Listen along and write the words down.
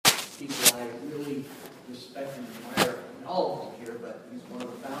respect and admire all of them here, but he's one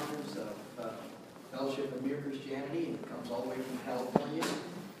of the founders of Fellowship of Mere Christianity, and comes all the way from California.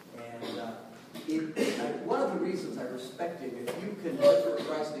 And one of the reasons I respect him, if you can live for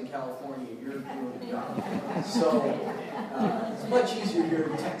Christ in California, you're doing the job. So it's much easier here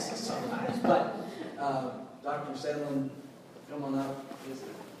in Texas sometimes. But Dr. Sandlin, come on up, is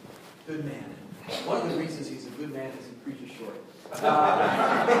a good man. One of the reasons he's a good man is he preaches short.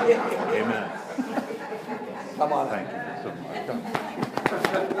 Amen. Come on. Thank you.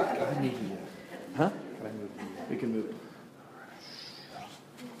 I need you. Huh? Can I move you? We can move it.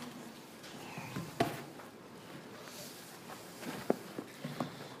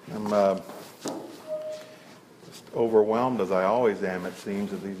 I'm just overwhelmed, as I always am, it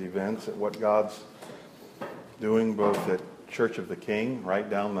seems, at these events, at what God's doing, both at Church of the King, right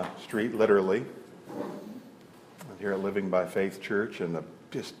down the street, literally, and here at Living by Faith Church, and the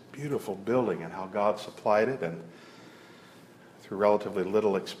just beautiful building, and how God supplied it, and through relatively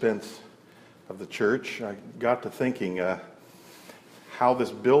little expense of the church. I got to thinking how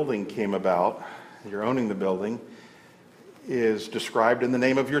this building came about. You're owning the building is described in the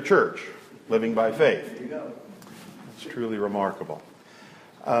name of your church, Living by Faith. There you go. It's truly remarkable.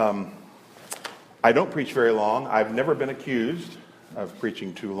 I don't preach very long. I've never been accused of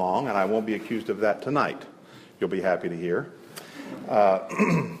preaching too long, and I won't be accused of that tonight. You'll be happy to hear.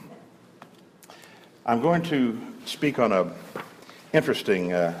 I'm going to speak on an interesting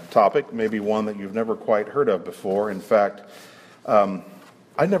topic, maybe one that you've never quite heard of before. In fact, I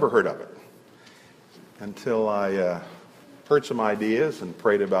never heard of it until I heard some ideas and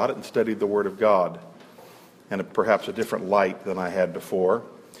prayed about it and studied the Word of God in perhaps a different light than I had before.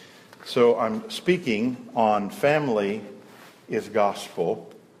 So I'm speaking on family is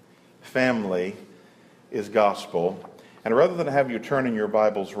gospel. Family is gospel. And rather than have you turn in your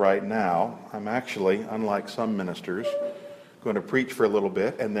Bibles right now, I'm actually, unlike some ministers, going to preach for a little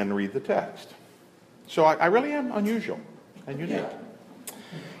bit and then read the text. So I really am unusual and unique.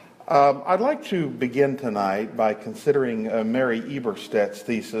 I'd like to begin tonight by considering Mary Eberstadt's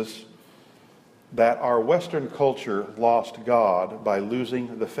thesis that our Western culture lost God by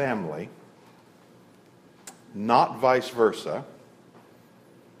losing the family, not vice versa,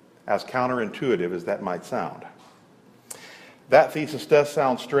 as counterintuitive as that might sound. That thesis does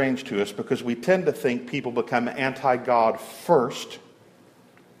sound strange to us because we tend to think people become anti-God first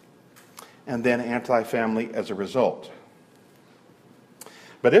and then anti-family as a result.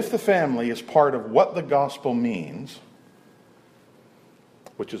 But if the family is part of what the gospel means,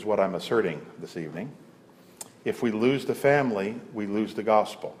 which is what I'm asserting this evening, if we lose the family, we lose the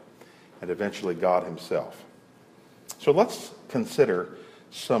gospel, and eventually God himself. So let's consider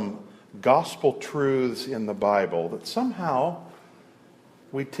some gospel truths in the Bible that somehow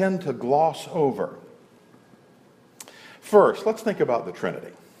we tend to gloss over. First, let's think about the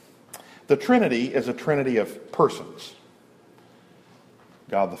Trinity. The Trinity is a trinity of persons.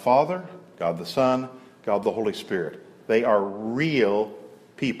 God the Father, God the Son, God the Holy Spirit. They are real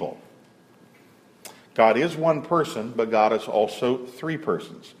people. God is one person, but God is also three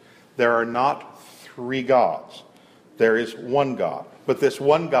persons. There are not three gods. There is one God. But this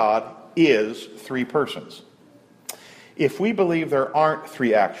one God is three persons. If we believe there aren't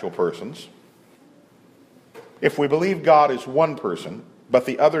three actual persons, if we believe God is one person, but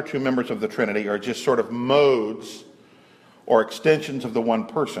the other two members of the Trinity are just sort of modes or extensions of the one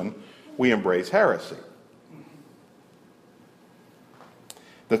person, we embrace heresy.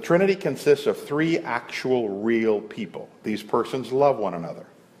 The Trinity consists of three actual real people. These persons love one another.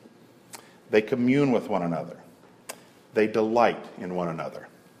 They commune with one another. They delight in one another.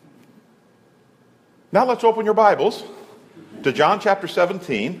 Now let's open your Bibles to John chapter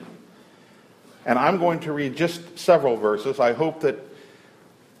 17, and I'm going to read just several verses. I hope that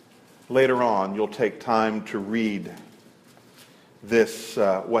later on you'll take time to read this,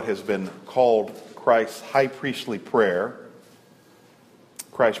 what has been called Christ's high priestly prayer,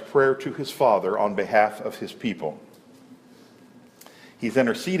 Christ's prayer to his Father on behalf of his people. He's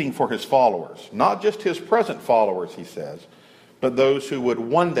interceding for his followers, not just his present followers, he says, but those who would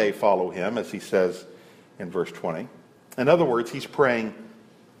one day follow him, as he says in verse 20. In other words, he's praying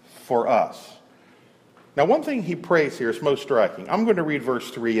for us. Now, one thing he prays here is most striking. I'm going to read verse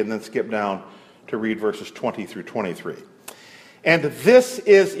 3 and then skip down to read verses 20 through 23. And this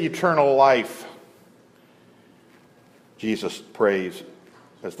is eternal life, Jesus prays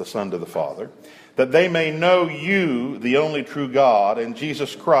as the Son to the Father, that they may know you, the only true God, and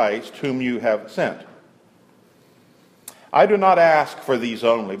Jesus Christ, whom you have sent. I do not ask for these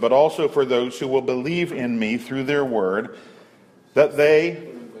only, but also for those who will believe in me through their word, that they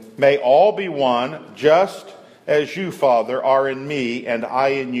may all be one, just as you, Father, are in me and I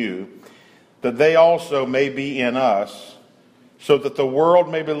in you, that they also may be in us, so that the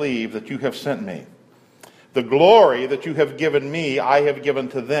world may believe that you have sent me. The glory that you have given me, I have given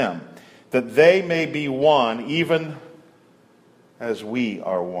to them, that they may be one, even as we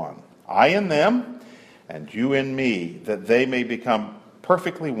are one. I in them, and you in me, that they may become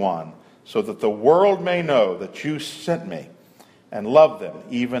perfectly one, so that the world may know that you sent me and love them,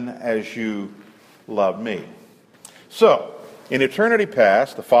 even as you love me. So, in eternity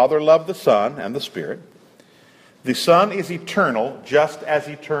past, the Father loved the Son and the Spirit. The Son is eternal, just as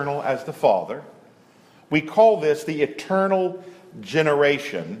eternal as the Father. We call this the eternal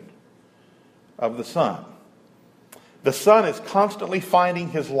generation of the Son. The Son is constantly finding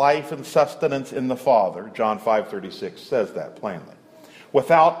his life and sustenance in the Father. John 5:36 says that plainly,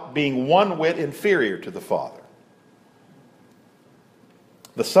 without being one whit inferior to the Father.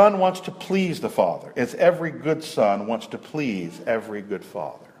 The Son wants to please the Father, as every good son wants to please every good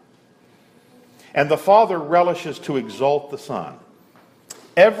father. And the Father relishes to exalt the Son.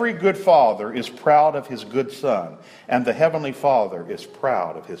 Every good father is proud of his good son, and the Heavenly Father is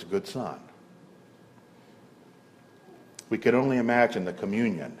proud of his good Son. We can only imagine the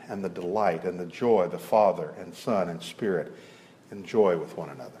communion and the delight and the joy the Father and Son and Spirit enjoy with one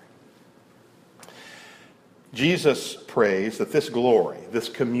another. Jesus prays that this glory, this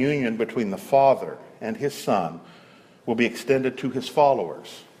communion between the Father and his Son, will be extended to his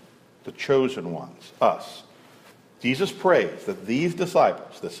followers, the chosen ones, us. Jesus prays that these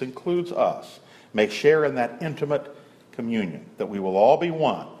disciples, this includes us, may share in that intimate communion, that we will all be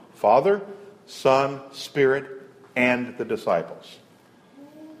one, Father, Son, Spirit, and the disciples.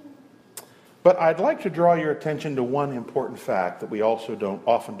 But I'd like to draw your attention to one important fact that we also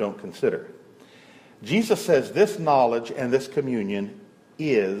often don't consider. Jesus says this knowledge and this communion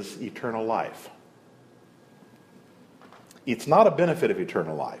is eternal life. It's not a benefit of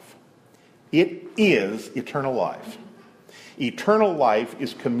eternal life. It is eternal life. Eternal life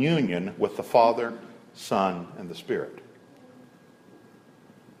is communion with the Father, Son, and the Spirit.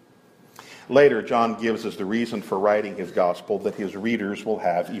 Later, John gives us the reason for writing his gospel, that his readers will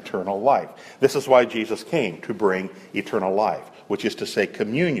have eternal life. This is why Jesus came, to bring eternal life, which is to say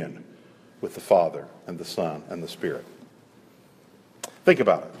communion with the Father and the Son and the Spirit. Think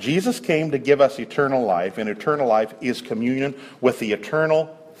about it. Jesus came to give us eternal life, and eternal life is communion with the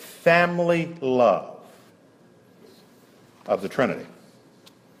eternal family love of the Trinity.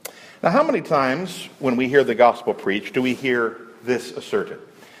 Now, how many times when we hear the gospel preached do we hear this asserted?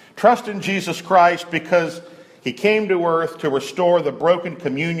 Trust in Jesus Christ because he came to earth to restore the broken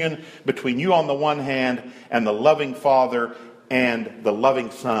communion between you on the one hand and the loving Father and the loving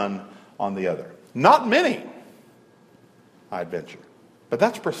Son on the other. Not many, I'd venture. But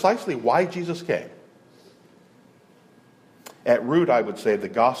that's precisely why Jesus came. At root, I would say the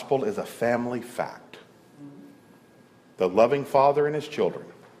gospel is a family fact. The loving Father and his children.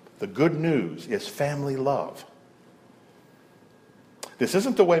 The good news is family love. This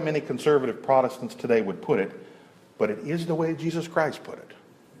isn't the way many conservative Protestants today would put it, but it is the way Jesus Christ put it.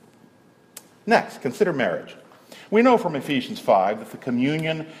 Next, consider marriage. We know from Ephesians 5 that the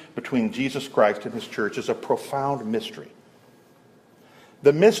communion between Jesus Christ and his church is a profound mystery.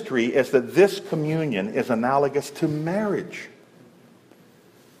 The mystery is that this communion is analogous to marriage.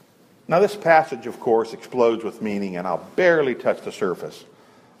 Now, this passage, of course, explodes with meaning, and I'll barely touch the surface.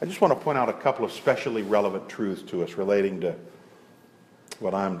 I just want to point out a couple of specially relevant truths to us relating to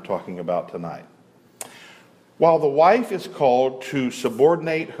what I'm talking about tonight. While the wife is called to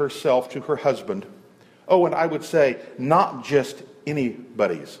subordinate herself to her husband, and I would say not just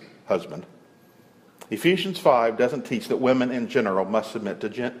anybody's husband, Ephesians 5 doesn't teach that women in general must submit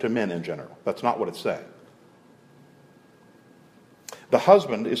to men in general. That's not what it's saying. The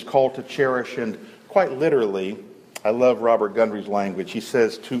husband is called to cherish and, quite literally, I love Robert Gundry's language. He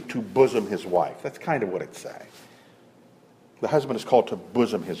says to bosom his wife. That's kind of what it's saying. The husband is called to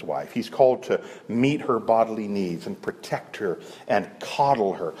bosom his wife. He's called to meet her bodily needs and protect her and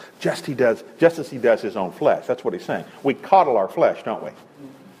coddle her, just as he does his own flesh. That's what he's saying. We coddle our flesh, don't we?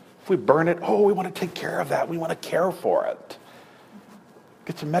 If we burn it, we want to take care of that. We want to care for it.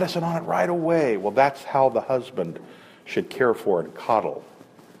 Get some medicine on it right away. Well, that's how the husband should care for and coddle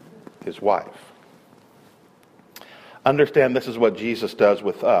his wife. Understand this is what Jesus does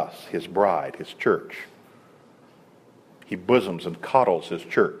with us, his bride, his church. He bosoms and coddles his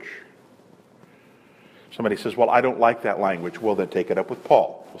church. Somebody says, well, I don't like that language. Well, then take it up with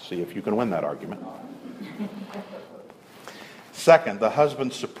Paul. We'll see if you can win that argument. Second, the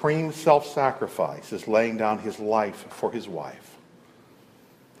husband's supreme self-sacrifice is laying down his life for his wife.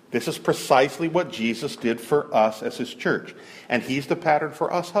 This is precisely what Jesus did for us as his church. And he's the pattern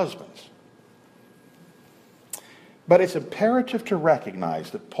for us husbands. But it's imperative to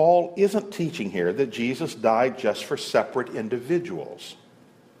recognize that Paul isn't teaching here that Jesus died just for separate individuals.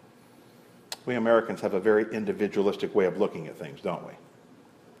 We Americans have a very individualistic way of looking at things, don't we?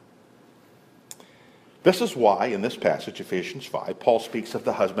 This is why, in this passage, Ephesians 5, Paul speaks of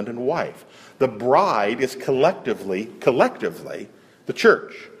the husband and wife. The bride is collectively, the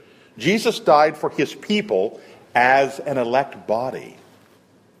church. Jesus died for his people as an elect body.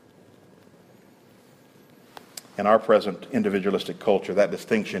 In our present individualistic culture, that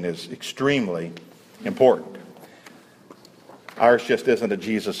distinction is extremely important. Ours just isn't a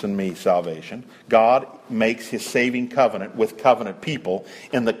Jesus and me salvation. God makes his saving covenant with covenant people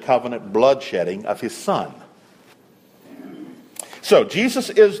in the covenant bloodshedding of his Son. So, Jesus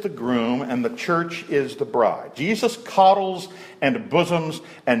is the groom and the church is the bride. Jesus coddles and bosoms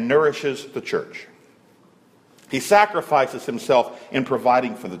and nourishes the church. He sacrifices himself in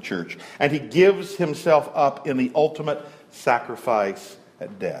providing for the church, and he gives himself up in the ultimate sacrifice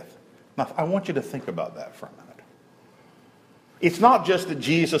at death. Now, I want you to think about that for a minute. It's not just that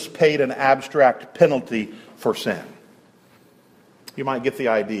Jesus paid an abstract penalty for sin. You might get that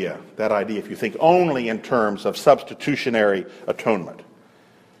idea if you think only in terms of substitutionary atonement.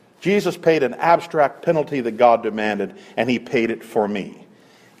 Jesus paid an abstract penalty that God demanded, and he paid it for me.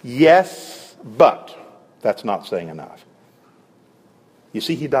 Yes, but that's not saying enough. You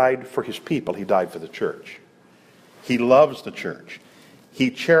see, he died for his people. He died for the church. He loves the church.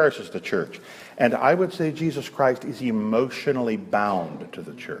 He cherishes the church. And I would say Jesus Christ is emotionally bound to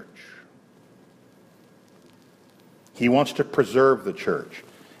the church. He wants to preserve the church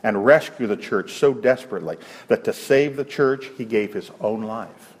and rescue the church so desperately that to save the church, he gave his own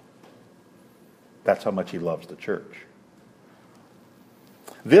life. That's how much he loves the church.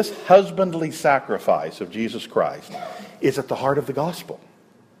 This husbandly sacrifice of Jesus Christ is at the heart of the gospel.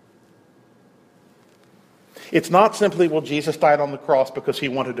 It's not simply, well, Jesus died on the cross because he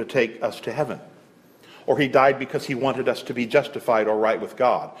wanted to take us to heaven. Or he died because he wanted us to be justified or right with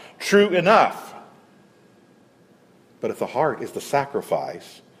God. True enough. But at the heart is the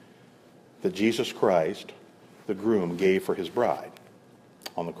sacrifice that Jesus Christ, the groom, gave for his bride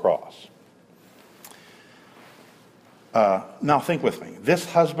on the cross. Now think with me. This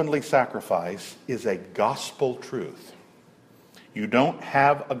husbandly sacrifice is a gospel truth. You don't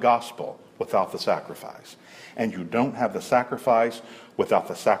have a gospel without the sacrifice. And you don't have the sacrifice without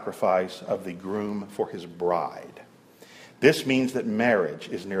the sacrifice of the groom for his bride. This means that marriage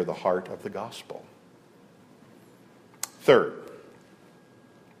is near the heart of the gospel. Third,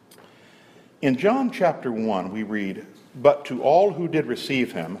 in John chapter 1 we read, "But to all who did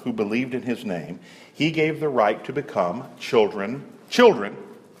receive him, who believed in his name, he gave the right to become children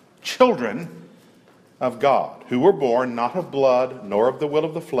of God, who were born not of blood, nor of the will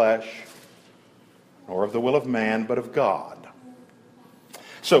of the flesh, nor of the will of man, but of God."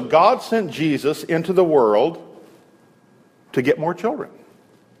 So God sent Jesus into the world to get more children.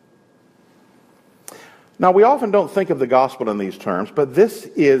 Now, we often don't think of the gospel in these terms, but this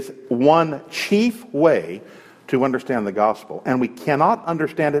is one chief way to understand the gospel. And we cannot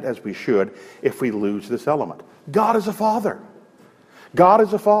understand it as we should if we lose this element. God is a father. God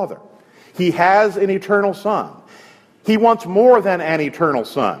is a father. He has an eternal son. He wants more than an eternal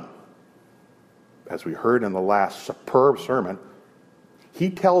son. As we heard in the last superb sermon,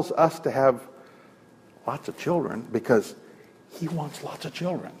 he tells us to have lots of children because he wants lots of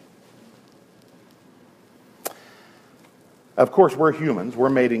children. Of course, we're humans. We're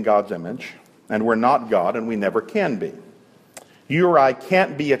made in God's image, and we're not God, and we never can be. You or I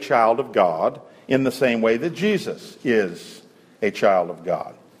can't be a child of God in the same way that Jesus is a child of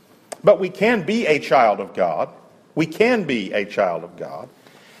God. But we can be a child of God. We can be a child of God.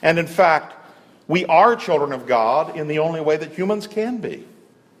 And in fact, we are children of God in the only way that humans can be.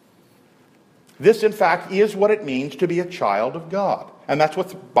 This, in fact, is what it means to be a child of God. And that's what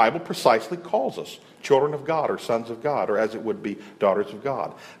the Bible precisely calls us. Children of God, or sons of God, or as it would be, daughters of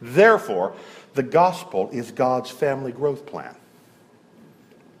God. Therefore, the gospel is God's family growth plan.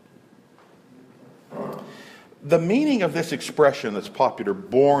 The meaning of this expression that's popular,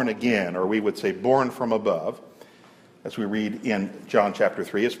 born again, or we would say born from above, as we read in John chapter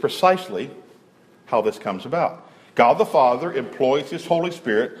 3, is precisely how this comes about. God the Father employs his Holy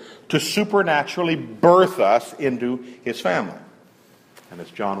Spirit to supernaturally birth us into his family. And as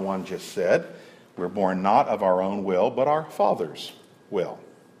John 1 just said, we're born not of our own will, but our Father's will.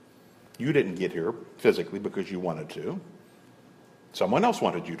 You didn't get here physically because you wanted to. Someone else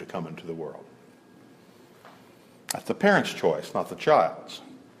wanted you to come into the world. That's the parent's choice, not the child's.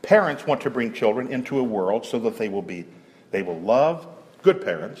 Parents want to bring children into a world so that they will love, good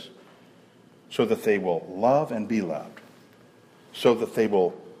parents, so that they will love and be loved, so that they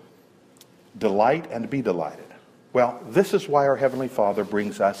will delight and be delighted. Well, this is why our Heavenly Father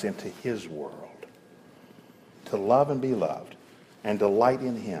brings us into His world, to love and be loved and delight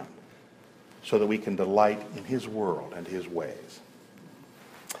in Him, so that we can delight in His world and His ways.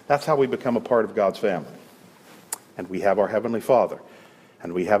 That's how we become a part of God's family. And we have our Heavenly Father.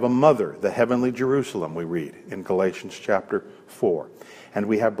 And we have a mother, the heavenly Jerusalem, we read in Galatians chapter 4. And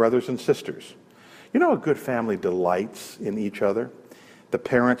we have brothers and sisters. You know, a good family delights in each other. The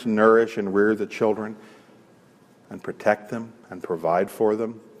parents nourish and rear the children and protect them and provide for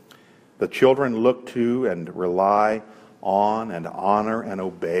them. The children look to and rely on and honor and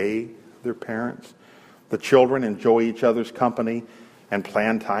obey their parents. The children enjoy each other's company and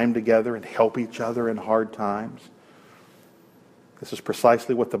plan time together and help each other in hard times. This is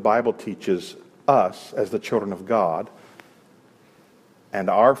precisely what the Bible teaches us as the children of God and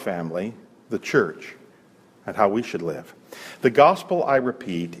our family, the church, and how we should live. The gospel, I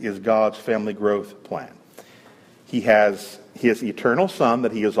repeat, is God's family growth plan. He has His eternal Son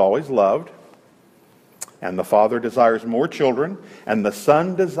that He has always loved, and the Father desires more children, and the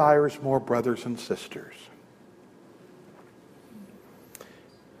Son desires more brothers and sisters.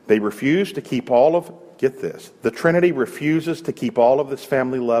 They refuse to keep all of, get this, the Trinity refuses to keep all of this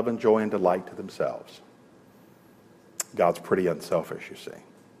family love and joy and delight to themselves. God's pretty unselfish, you see.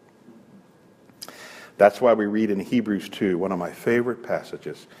 That's why we read in Hebrews 2, one of my favorite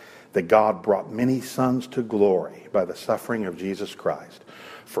passages, that God brought many sons to glory by the suffering of Jesus Christ.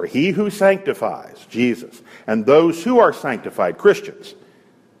 For He who sanctifies, Jesus, and those who are sanctified, Christians,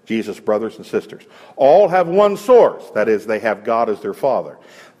 Jesus' brothers and sisters, all have one source. That is, they have God as their Father.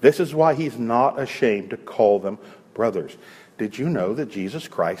 This is why He's not ashamed to call them brothers. Did you know that Jesus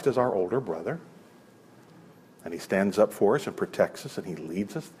Christ is our older brother? And He stands up for us and protects us and He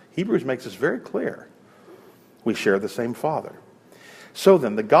leads us. Hebrews makes this very clear. We share the same Father. So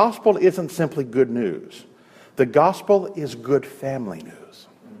then, the gospel isn't simply good news. The gospel is good family news.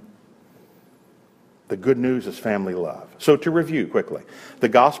 The good news is family love. So to review quickly, the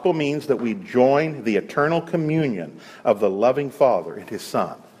gospel means that we join the eternal communion of the loving Father and His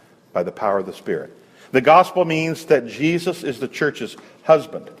Son by the power of the Spirit. The gospel means that Jesus is the church's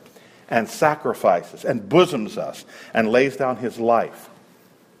husband and sacrifices and bosoms us and lays down His life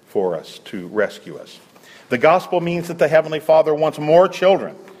for us to rescue us. The gospel means that the Heavenly Father wants more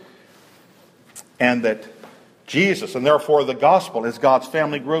children and that Jesus, and therefore the gospel, is God's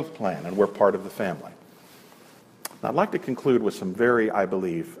family growth plan, and we're part of the family. Now, I'd like to conclude with some very, I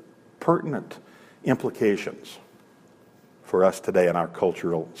believe, pertinent implications for us today in our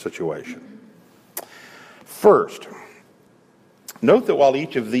cultural situation. First, note that while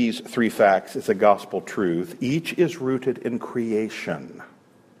each of these three facts is a gospel truth, each is rooted in creation.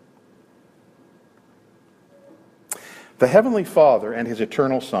 The Heavenly Father and His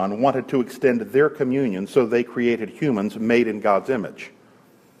eternal Son wanted to extend their communion, so they created humans made in God's image.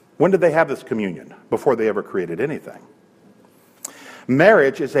 When did they have this communion? Before they ever created anything.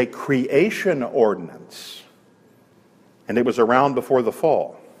 Marriage is a creation ordinance, and it was around before the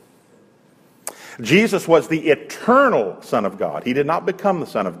fall. Jesus was the eternal Son of God. He did not become the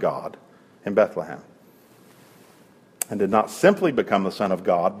Son of God in Bethlehem, and did not simply become the Son of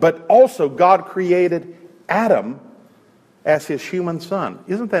God, but also God created Adam as His human son.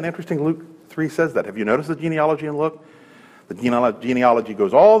 Isn't that interesting? Luke 3 says that. Have you noticed the genealogy in Luke? The genealogy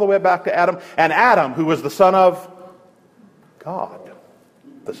goes all the way back to Adam, and Adam, who was the son of God.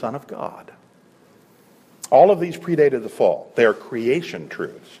 The Son of God. All of these predated the fall. They are creation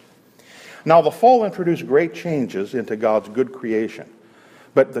truths. Now, the fall introduced great changes into God's good creation,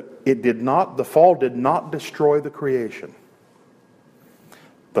 but the fall did not destroy the creation.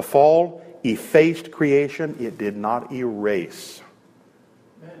 The fall effaced creation. It did not erase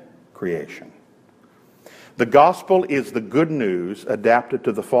creation. The gospel is the good news adapted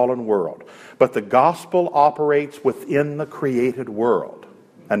to the fallen world, but the gospel operates within the created world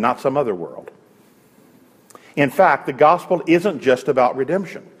and not some other world. In fact, the gospel isn't just about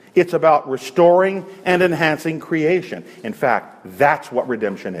redemption. It's about restoring and enhancing creation. In fact, that's what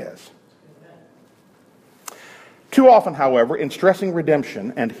redemption is. Too often, however, in stressing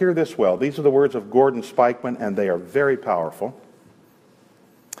redemption, and hear this well, these are the words of Gordon Spikeman, and they are very powerful.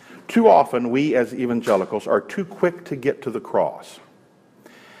 Too often, we as evangelicals are too quick to get to the cross.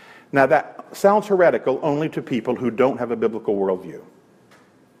 Now, that sounds heretical only to people who don't have a biblical worldview.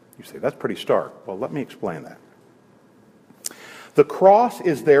 You say, that's pretty stark. Well, let me explain that. The cross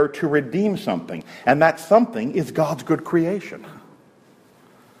is there to redeem something, and that something is God's good creation.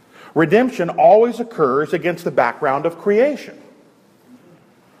 Redemption always occurs against the background of creation.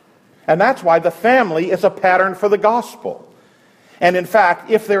 And that's why the family is a pattern for the gospel. And in fact,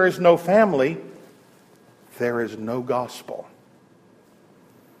 if there is no family, there is no gospel.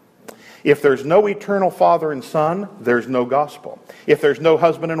 If there's no eternal Father and Son, there's no gospel. If there's no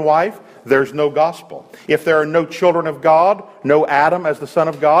husband and wife, there's no gospel. If there are no children of God, no Adam as the Son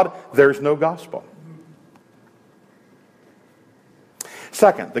of God, there's no gospel.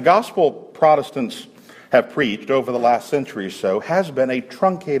 Second, the gospel Protestants have preached over the last century or so has been a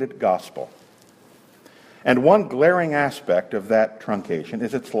truncated gospel. And one glaring aspect of that truncation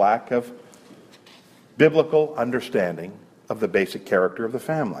is its lack of biblical understanding of the basic character of the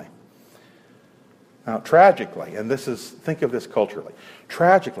family. Now, tragically, and think of this culturally,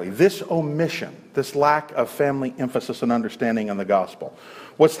 tragically, this omission, this lack of family emphasis and understanding in the gospel,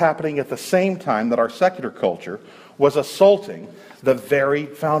 was happening at the same time that our secular culture was assaulting the very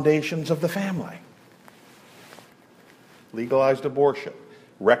foundations of the family. Legalized abortion,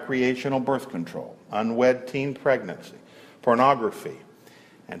 recreational birth control, unwed teen pregnancy, pornography,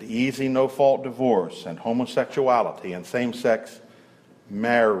 and easy no-fault divorce, and homosexuality, and same-sex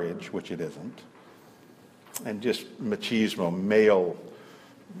marriage, which it isn't, and just machismo, male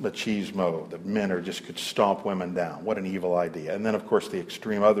machismo, that men just could stomp women down. What an evil idea. And then, of course, the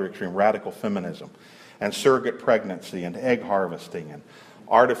other extreme, radical feminism, and surrogate pregnancy, and egg harvesting, and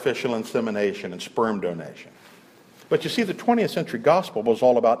artificial insemination, and sperm donation. But you see, the 20th century gospel was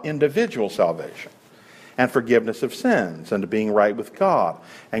all about individual salvation and forgiveness of sins and being right with God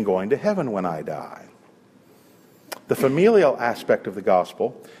and going to heaven when I die. The familial aspect of the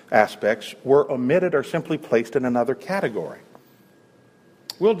gospel aspects were omitted or simply placed in another category.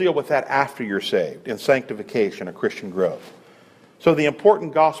 We'll deal with that after you're saved, in sanctification or Christian growth. So the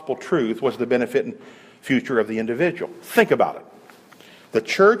important gospel truth was the benefit and future of the individual. Think about it. The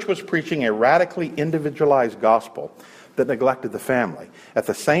church was preaching a radically individualized gospel that neglected the family, at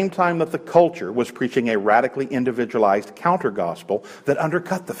the same time that the culture was preaching a radically individualized counter-gospel that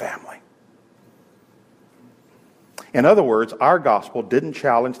undercut the family. In other words, our gospel didn't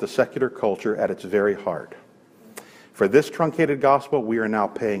challenge the secular culture at its very heart. For this truncated gospel, we are now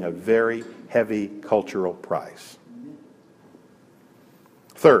paying a very heavy cultural price.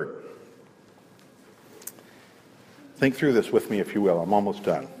 Third, think through this with me, if you will. I'm almost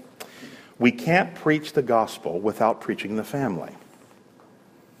done. We can't preach the gospel without preaching the family.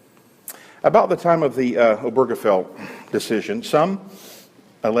 About the time of the Obergefell decision, some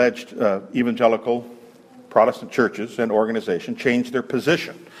alleged evangelical Protestant churches and organizations changed their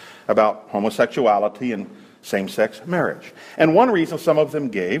position about homosexuality and same-sex marriage. And one reason some of them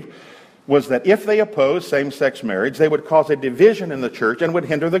gave was that if they opposed same-sex marriage, they would cause a division in the church and would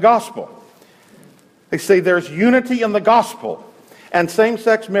hinder the gospel. They say there's unity in the gospel, and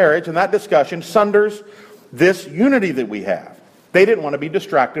same-sex marriage and that discussion sunders this unity that we have. They didn't want to be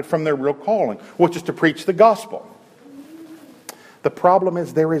distracted from their real calling, which is to preach the gospel. The problem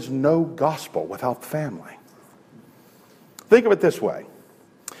is there is no gospel without family. Think of it this way.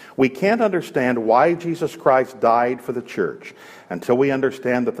 We can't understand why Jesus Christ died for the church until we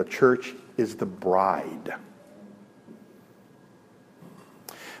understand that the church is the bride.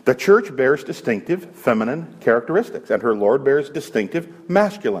 The church bears distinctive feminine characteristics, and her Lord bears distinctive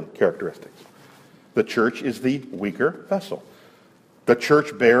masculine characteristics. The church is the weaker vessel. The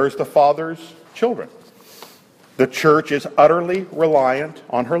church bears the Father's children. The church is utterly reliant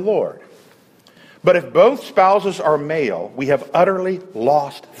on her Lord. But if both spouses are male, we have utterly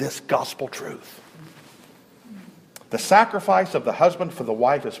lost this gospel truth. The sacrifice of the husband for the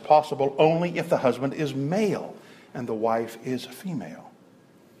wife is possible only if the husband is male and the wife is female.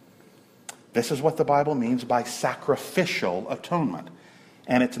 This is what the Bible means by sacrificial atonement,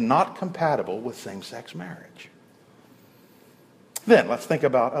 and it's not compatible with same-sex marriage. Then let's think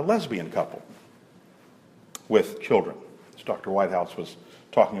about a lesbian couple with children, as Dr. Whitehouse was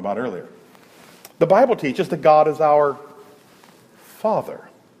talking about earlier. The Bible teaches that God is our Father.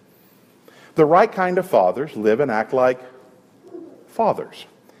 The right kind of fathers live and act like fathers.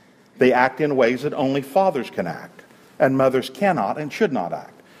 They act in ways that only fathers can act, and mothers cannot and should not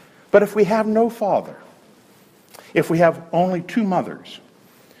act. But if we have no father, if we have only two mothers,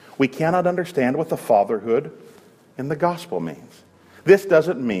 we cannot understand what the fatherhood in the gospel means. This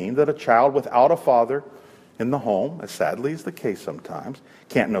doesn't mean that a child without a father in the home, as sadly is the case sometimes,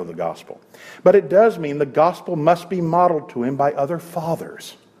 can't know the gospel. But it does mean the gospel must be modeled to him by other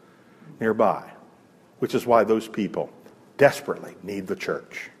fathers nearby, which is why those people desperately need the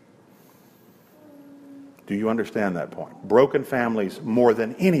church. Do you understand that point? Broken families, more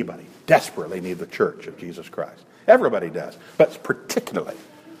than anybody, desperately need the church of Jesus Christ. Everybody does, but particularly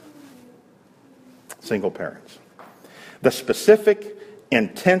single parents. The specific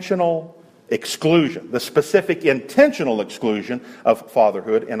intentional exclusion of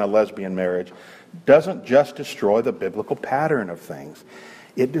fatherhood in a lesbian marriage doesn't just destroy the biblical pattern of things.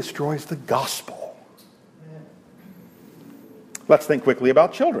 It destroys the gospel. Let's think quickly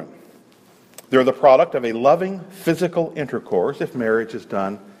about children. They're the product of a loving physical intercourse if marriage is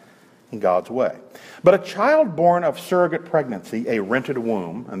done in God's way. But a child born of surrogate pregnancy, a rented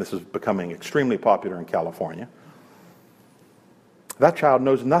womb, and this is becoming extremely popular in California, that child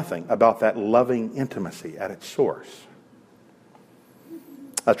knows nothing about that loving intimacy at its source.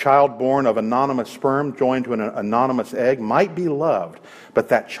 A child born of anonymous sperm joined to an anonymous egg might be loved, but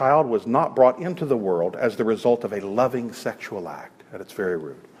that child was not brought into the world as the result of a loving sexual act at its very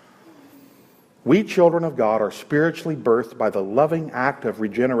root. We children of God are spiritually birthed by the loving act of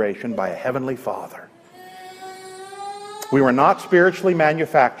regeneration by a heavenly Father. We were not spiritually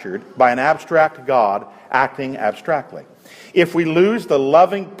manufactured by an abstract God acting abstractly. If we lose the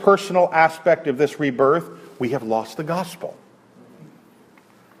loving personal aspect of this rebirth, we have lost the gospel.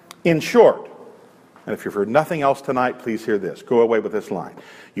 In short, and if you've heard nothing else tonight, please hear this. Go away with this line.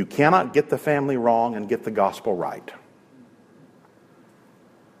 You cannot get the family wrong and get the gospel right.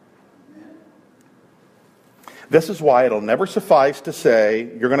 This is why it'll never suffice to say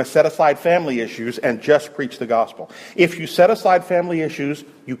you're going to set aside family issues and just preach the gospel. If you set aside family issues,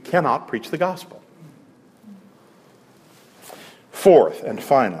 you cannot preach the gospel. Fourth, and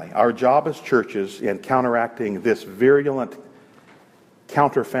finally, our job as churches in counteracting this virulent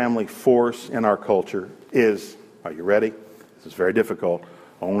counter-family force in our culture is, are you ready? This is very difficult.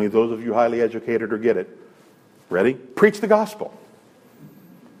 Only those of you highly educated or get it. Ready? Preach the gospel.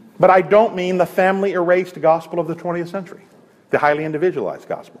 But I don't mean the family-erased gospel of the 20th century, the highly individualized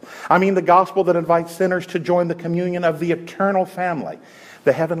gospel. I mean the gospel that invites sinners to join the communion of the eternal family,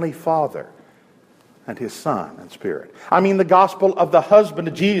 the Heavenly Father and His Son and Spirit. I mean the gospel of the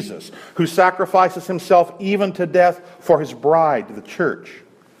husband Jesus, who sacrifices himself even to death for his bride, the church,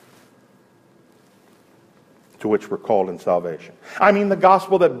 to which we're called in salvation. I mean the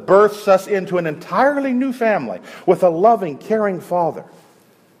gospel that births us into an entirely new family with a loving, caring Father,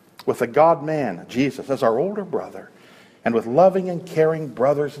 with a God-man, Jesus, as our older brother, and with loving and caring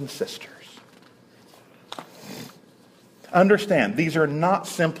brothers and sisters. Understand, these are not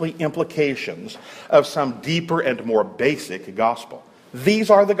simply implications of some deeper and more basic gospel. These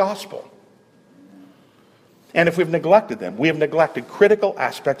are the gospel. And if we've neglected them, we have neglected critical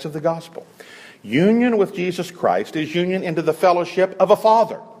aspects of the gospel. Union with Jesus Christ is union into the fellowship of a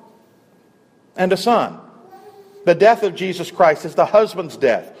Father and a Son. The death of Jesus Christ is the husband's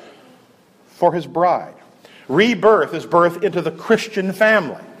death for his bride. Rebirth is birth into the Christian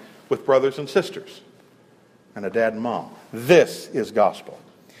family with brothers and sisters and a dad and mom. This is gospel.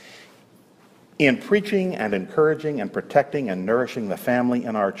 In preaching and encouraging and protecting and nourishing the family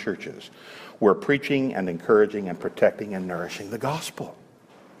in our churches, we're preaching and encouraging and protecting and nourishing the gospel.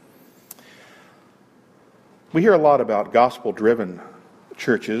 We hear a lot about gospel-driven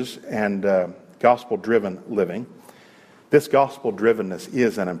churches and gospel-driven living. This gospel-drivenness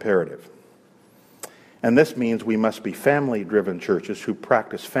is an imperative. And this means we must be family-driven churches who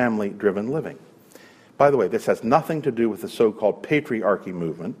practice family-driven living. By the way, this has nothing to do with the so-called patriarchy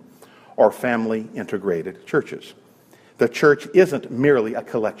movement or family-integrated churches. The church isn't merely a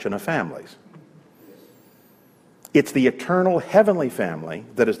collection of families. It's the eternal heavenly family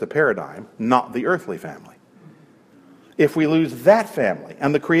that is the paradigm, not the earthly family. If we lose that family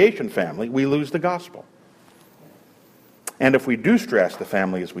and the creation family, we lose the gospel. And if we do stress the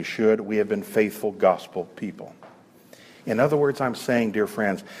family as we should, we have been faithful gospel people. In other words, I'm saying, dear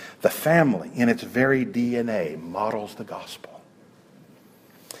friends, the family in its very DNA models the gospel.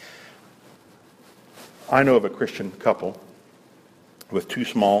 I know of a Christian couple with 2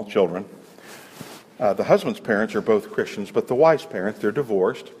 small children. The husband's parents are both Christians, but the wife's parents, they're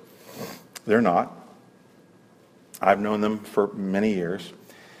divorced. They're not. I've known them for many years.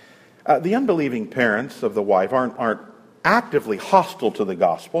 The unbelieving parents of the wife aren't actively hostile to the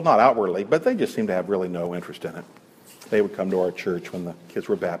gospel, not outwardly, but they just seem to have really no interest in it. They would come to our church when the kids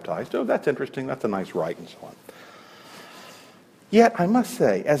were baptized. Oh, that's interesting. That's a nice rite, and so on. Yet, I must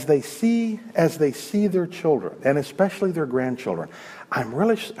say, as they see their children, and especially their grandchildren, I'm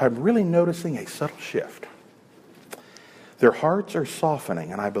really noticing a subtle shift. Their hearts are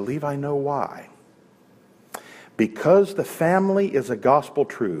softening, and I believe I know why. Because the family is a gospel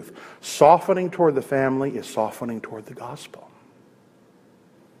truth, softening toward the family is softening toward the gospel.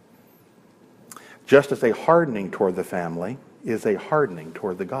 Just as a hardening toward the family is a hardening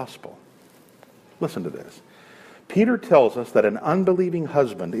toward the gospel. Listen to this. Peter tells us that an unbelieving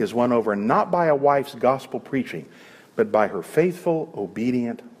husband is won over not by a wife's gospel preaching, but by her faithful,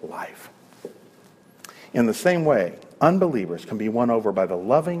 obedient life. In the same way, unbelievers can be won over by the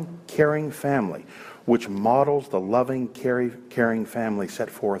loving, caring family, which models the loving, caring family set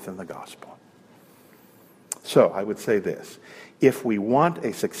forth in the gospel. So, I would say this. If we want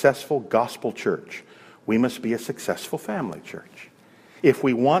a successful gospel church, we must be a successful family church. If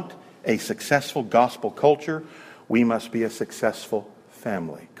we want a successful gospel culture, we must be a successful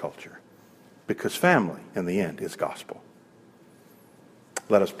family culture. Because family, in the end, is gospel.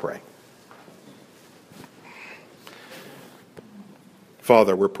 Let us pray.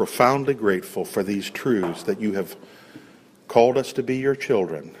 Father, we're profoundly grateful for these truths that you have called us to be your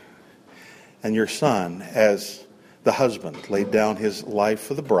children. And your Son, as the husband, laid down his life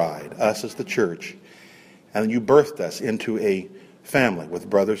for the bride, us as the church. And you birthed us into a family with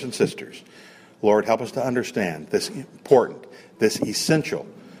brothers and sisters. Lord, help us to understand this important, this essential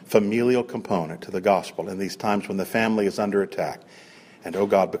familial component to the gospel in these times when the family is under attack. And, oh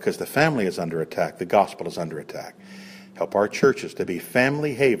God, because the family is under attack, the gospel is under attack. Help our churches to be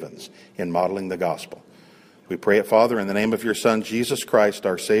family havens in modeling the gospel. We pray it, Father, in the name of your Son, Jesus Christ,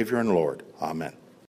 our Savior and Lord. Amen.